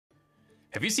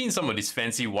Have you seen some of these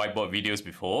fancy whiteboard videos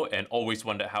before and always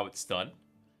wondered how it's done?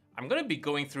 I'm going to be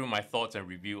going through my thoughts and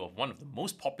review of one of the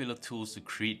most popular tools to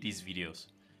create these videos.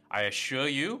 I assure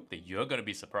you that you're going to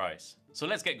be surprised. So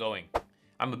let's get going.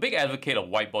 I'm a big advocate of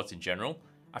whiteboards in general.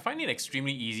 I find it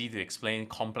extremely easy to explain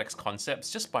complex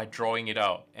concepts just by drawing it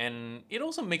out, and it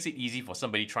also makes it easy for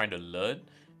somebody trying to learn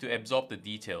to absorb the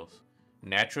details.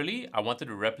 Naturally, I wanted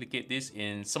to replicate this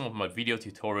in some of my video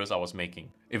tutorials I was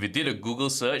making. If you did a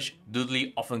Google search,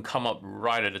 Doodly often come up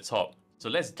right at the top. So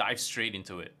let's dive straight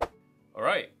into it.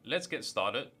 Alright, let's get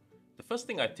started. The first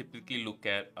thing I typically look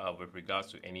at with regards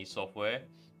to any software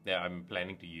that I'm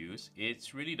planning to use,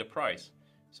 it's really the price.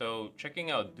 So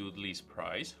checking out Doodly's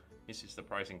price, this is the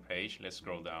pricing page. Let's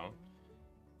scroll down.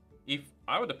 If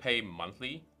I were to pay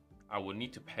monthly, I would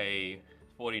need to pay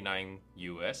 49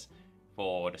 US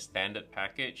for the standard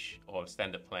package, or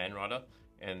standard plan rather,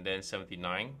 and then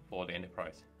 79 for the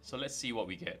enterprise. So let's see what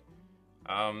we get.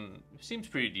 Seems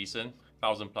pretty decent.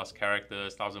 1,000 plus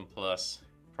characters, 1,000 plus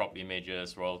prop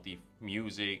images, royalty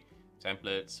music,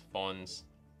 templates, fonts.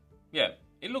 Yeah,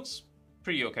 it looks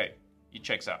pretty okay. It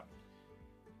checks out.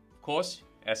 Of course,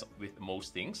 as with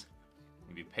most things,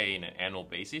 if you pay in an annual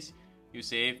basis, you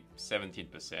save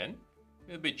 17%,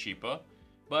 a bit cheaper.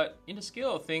 But in the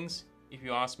scale of things, if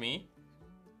you ask me,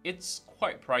 it's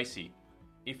quite pricey.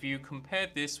 If you compare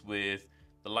this with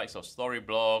the likes of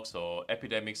Storyblocks or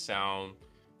Epidemic Sound,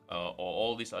 or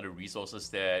all these other resources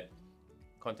that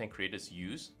content creators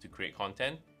use to create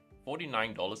content,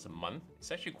 $49 a month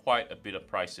is actually quite a bit of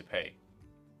price to pay.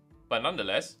 But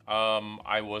nonetheless,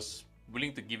 I was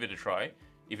willing to give it a try.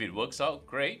 If it works out,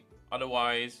 great.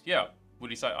 Otherwise, yeah,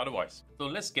 we'll decide otherwise. So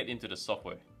let's get into the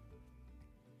software.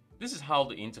 This is how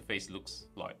the interface looks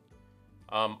like.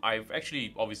 I've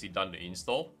actually obviously done the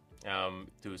install.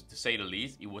 To say the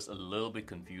least, it was a little bit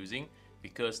confusing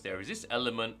because there is this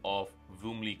element of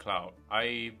Doodly Cloud.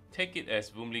 I take it as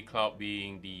Doodly Cloud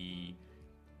being the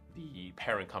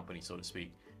parent company, so to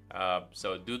speak.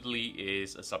 So Doodly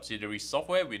is a subsidiary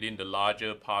software within the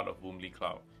larger part of Doodly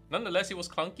Cloud. Nonetheless, it was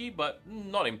clunky, but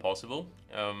not impossible.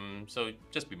 So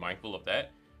just be mindful of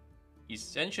that.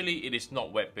 Essentially, it is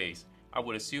not web-based. I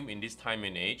would assume in this time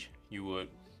and age, you would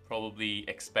probably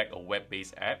expect a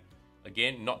web-based app.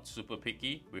 Again, not super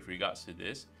picky with regards to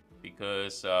this,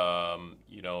 because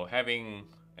you know, having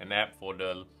an app for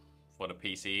the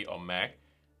PC or Mac,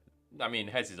 I mean,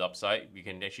 it has its upside. You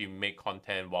can actually make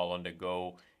content while on the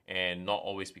go and not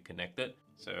always be connected.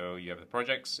 So you have the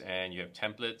projects and you have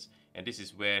templates, and this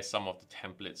is where some of the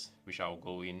templates, which I'll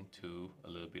go into a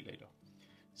little bit later.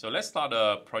 So let's start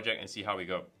a project and see how we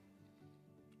go.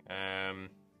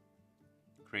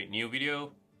 Create new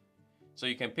video. So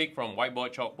you can pick from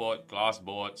whiteboard, chalkboard, glass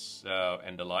boards,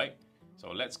 and the like. So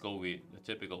let's go with the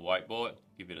typical whiteboard,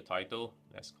 give it a title.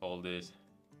 Let's call this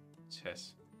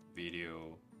test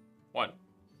video 1.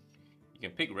 You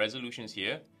can pick resolutions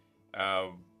here.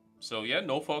 So yeah,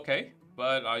 no 4K,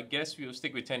 but I guess we'll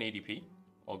stick with 1080p.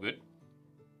 All good.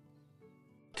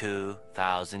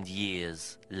 2,000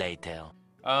 years later.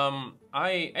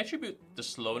 I attribute the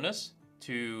slowness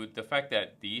to the fact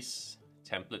that these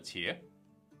templates here,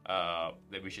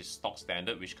 which is stock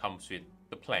standard, which comes with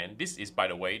the plan. This is, by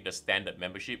the way, the standard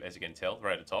membership, as you can tell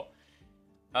right at the top.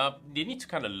 They need to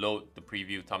kind of load the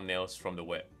preview thumbnails from the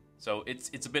web. So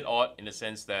it's a bit odd in the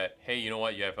sense that, hey, you know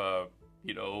what, you have a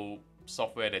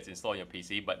software that's installed on your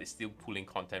PC, but it's still pulling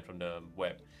content from the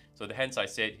web. So hence I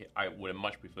said I would have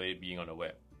much preferred it being on the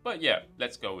web. But yeah,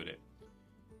 let's go with it.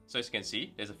 So as you can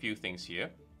see, there's a few things here.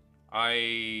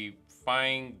 I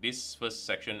find this first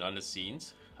section under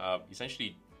scenes,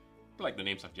 essentially, like the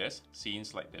name suggests,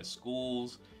 scenes like there's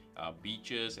schools,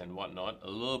 beaches and whatnot, a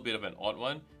little bit of an odd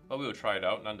one, but we'll try it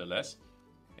out nonetheless.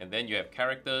 And then you have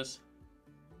characters.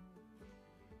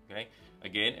 Okay,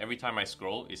 again, every time I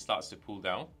scroll, it starts to pull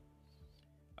down.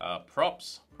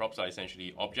 Props are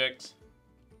essentially objects,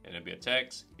 and a bit of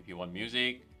text if you want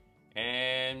music.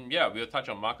 And yeah, we'll touch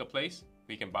on marketplace.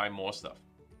 We can buy more stuff.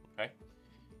 Okay,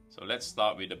 so let's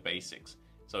start with the basics.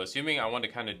 So assuming I want to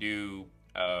kind of do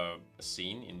a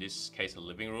scene, in this case a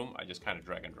living room, I just kind of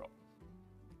drag and drop.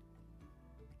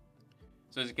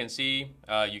 So as you can see,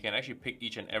 you can actually pick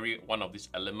each and every one of these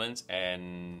elements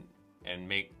and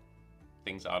make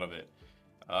things out of it.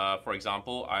 For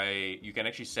example, you can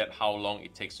actually set how long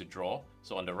it takes to draw.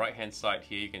 So on the right hand side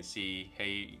here, you can see,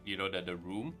 hey, you know, that the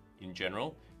room in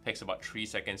general takes about 3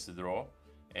 seconds to draw.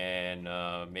 And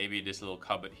maybe this little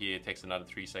cupboard here takes another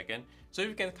 3 seconds. So if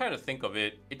you can kind of think of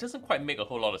it, it doesn't quite make a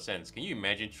whole lot of sense. Can you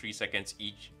imagine 3 seconds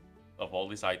each of all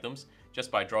these items just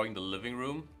by drawing the living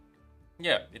room?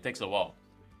 Yeah, it takes a while.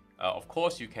 Of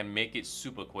course, you can make it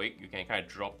super quick. You can kind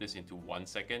of drop this into 1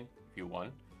 second if you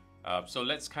want. So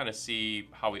let's kind of see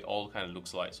how it all kind of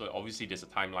looks like. So obviously there's a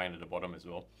timeline at the bottom as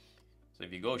well. So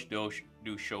if you go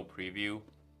do show preview,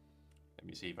 let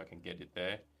me see if I can get it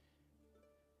there.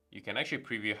 You can actually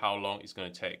preview how long it's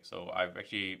going to take. So I've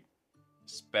actually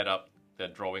sped up the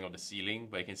drawing of the ceiling,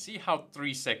 but you can see how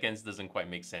 3 seconds doesn't quite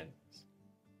make sense.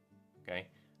 Okay,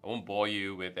 I won't bore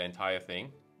you with the entire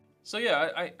thing. So yeah,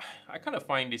 I kind of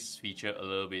find this feature a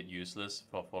little bit useless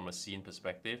from a scene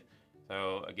perspective.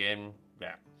 So again,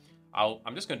 yeah,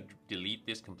 I'm just going to delete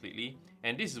this completely.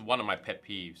 And this is one of my pet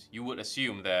peeves. You would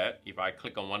assume that if I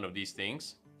click on one of these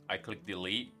things, I click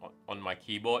delete on my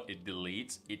keyboard, it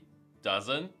deletes. It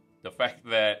doesn't. The fact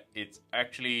that it's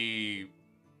actually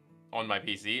on my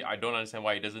PC, I don't understand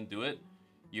why it doesn't do it.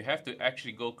 You have to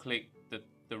actually go click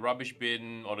the rubbish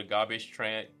bin or the garbage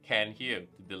can here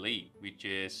to delete, which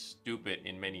is stupid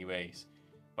in many ways.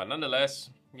 But nonetheless,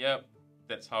 yeah,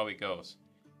 that's how it goes.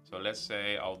 So let's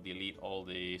say I'll delete all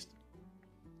these.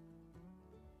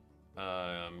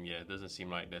 Yeah, it doesn't seem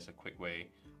like there's a quick way.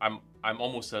 I'm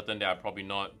almost certain that I'm probably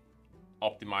not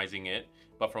optimizing it,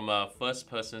 but from a first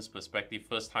person's perspective,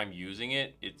 first time using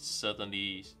it, it's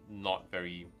certainly not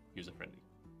very user-friendly.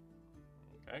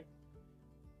 Okay,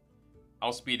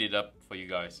 I'll speed it up for you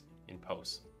guys in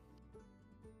post.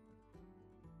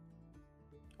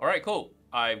 All right, cool.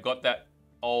 I've got that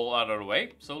all out of the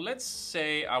way. So let's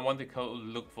say I want to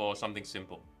look for something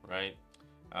simple, right?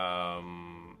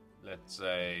 Let's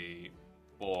say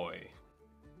boy.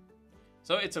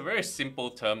 So it's a very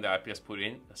simple term that I've just put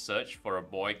in, a search for a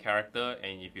boy character.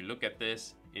 And if you look at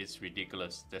this, it's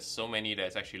ridiculous. There's so many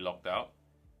that's actually locked out.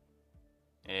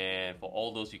 And for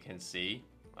all those you can see,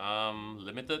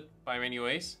 limited by many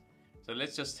ways. So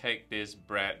let's just take this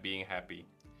Brad being happy.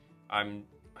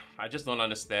 I just don't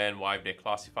understand why they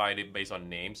classified it based on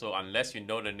name. So unless you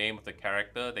know the name of the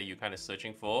character that you're kind of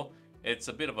searching for, it's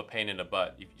a bit of a pain in the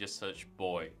butt if you just search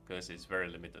boy, because it's very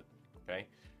limited. Okay,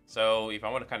 so if I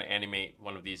want to kind of animate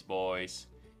one of these boys,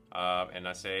 and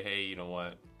I say, hey, you know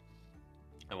what,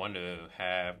 I want to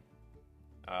have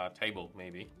a table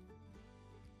maybe.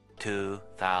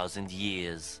 2,000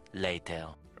 years later.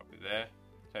 Drop it there,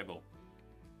 table.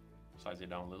 Size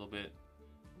it down a little bit.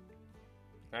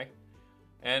 Okay,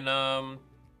 and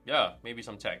yeah, maybe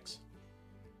some text.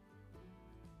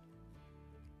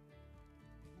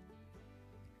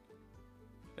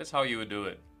 That's how you would do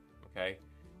it. Okay,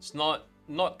 it's not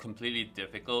completely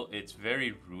difficult. It's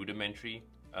very rudimentary,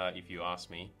 if you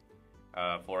ask me,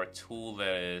 for a tool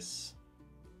that is,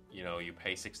 you know, you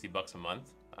pay $60 a month.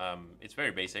 It's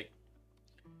very basic.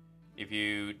 If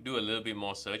you do a little bit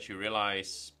more search, you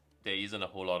realize there isn't a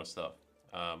whole lot of stuff.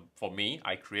 For me,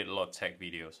 I create a lot of tech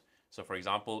videos. So for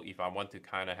example, if I want to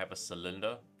kind of have a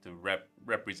cylinder to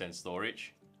represent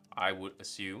storage, I would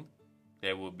assume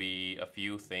there will be a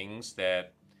few things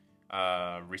that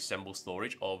resemble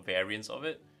storage or variants of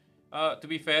it. To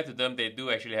be fair to them, they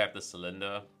do actually have the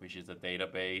cylinder, which is the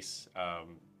database,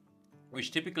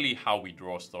 which typically how we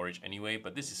draw storage anyway,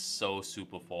 but this is so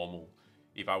super formal.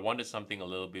 If I wanted something a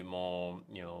little bit more,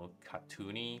 you know,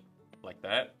 cartoony like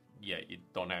that, yeah, you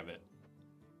don't have it.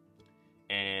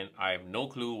 And I have no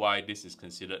clue why this is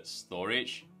considered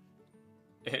storage.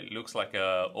 It looks like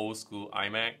a old school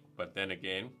iMac, but then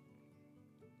again,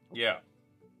 yeah,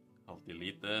 I'll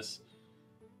delete this.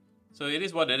 So it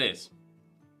is what it is.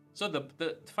 So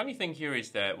the funny thing here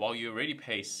is that while you already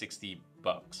pay $60,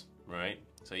 right?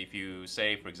 So if you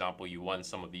say, for example, you want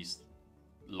some of these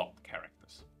locked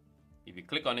characters, if you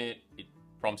click on it, it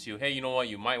prompts you, hey, you know what?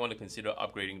 You might want to consider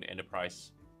upgrading the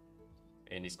enterprise,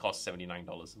 and it's cost $79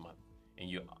 a month. And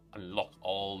you unlock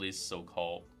all these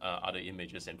so-called other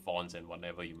images and fonts and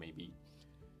whatever you may be.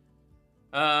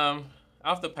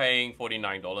 After paying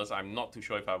 $49, I'm not too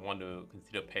sure if I want to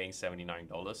consider paying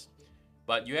 $79.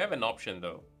 But you have an option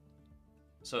though.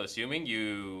 So assuming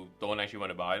you don't actually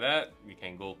want to buy that, you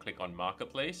can go click on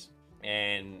Marketplace.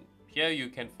 And here you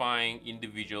can find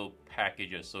individual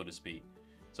packages, so to speak.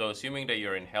 So assuming that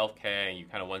you're in healthcare and you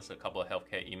kind of want a couple of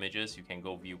healthcare images, you can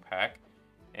go view pack.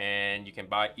 And you can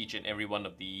buy each and every one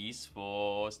of these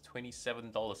for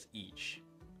 $27 each.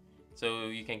 So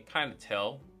you can kind of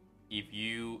tell if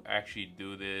you actually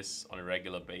do this on a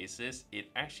regular basis, it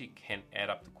actually can add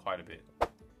up to quite a bit.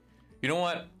 You know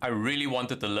what? I really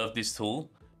wanted to love this tool,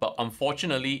 but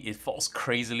unfortunately it falls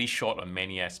crazily short on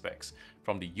many aspects,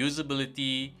 from the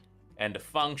usability and the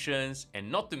functions,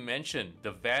 and not to mention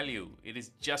the value. It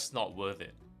is just not worth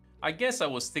it. I guess I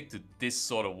will stick to this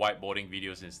sort of whiteboarding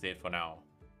videos instead for now.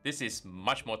 This is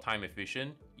much more time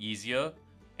efficient, easier,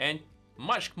 and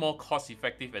much more cost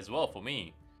effective as well for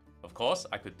me. Of course,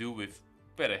 I could do with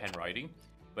better handwriting,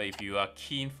 but if you are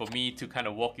keen for me to kind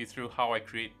of walk you through how I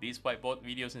create these whiteboard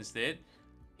videos instead,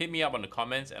 hit me up on the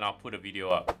comments and I'll put a video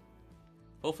up.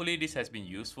 Hopefully this has been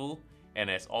useful, and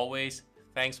as always,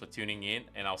 thanks for tuning in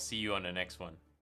and I'll see you on the next one.